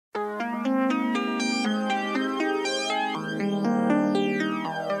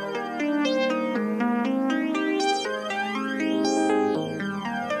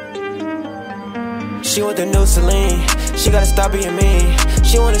She want the new Celine, she gotta stop being mean.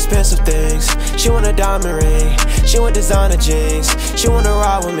 She want expensive things, she want a diamond ring. She want designer jeans, she wanna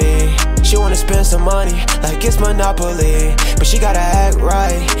ride with me. She wanna spend some money like it's Monopoly. But she gotta act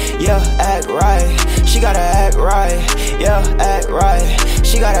right, yeah, act right. She gotta act right, yeah, act right.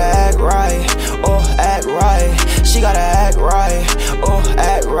 She gotta act right, oh, act right. She gotta act right, oh,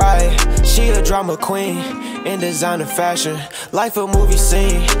 act right. She a drama queen in designer fashion. Life a movie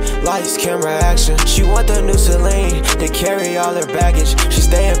scene, lights, camera, action. She want the new Celine to carry all her baggage. She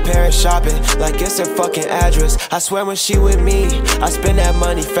stay in Paris shopping like it's her fucking address. I swear when she with me, I spend that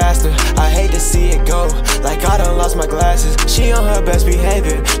money faster. I hate to see it go, like I done lost my glasses. She on her best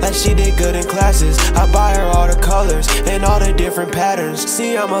behavior, like she did good in classes. I buy her all the colors and all the different patterns.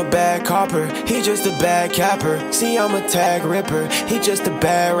 See, I'm a bad copper, he just a bad capper. See, I'm a tag ripper, he just a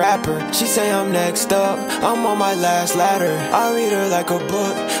bad rapper. She say I'm next up, I'm on my last ladder. I read her like a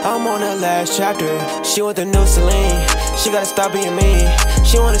book, I'm on the last chapter. She want the new Celine, she gotta stop being mean.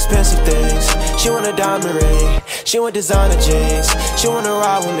 She want expensive things, she want a diamond ring. She want designer jeans, she wanna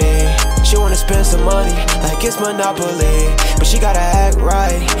ride with me. She wanna spend some money like it's Monopoly. But she gotta act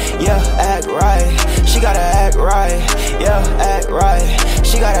right, yeah, act right. She gotta act right, yeah, act right.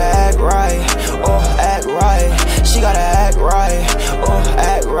 She gotta act right, oh, act right. She gotta act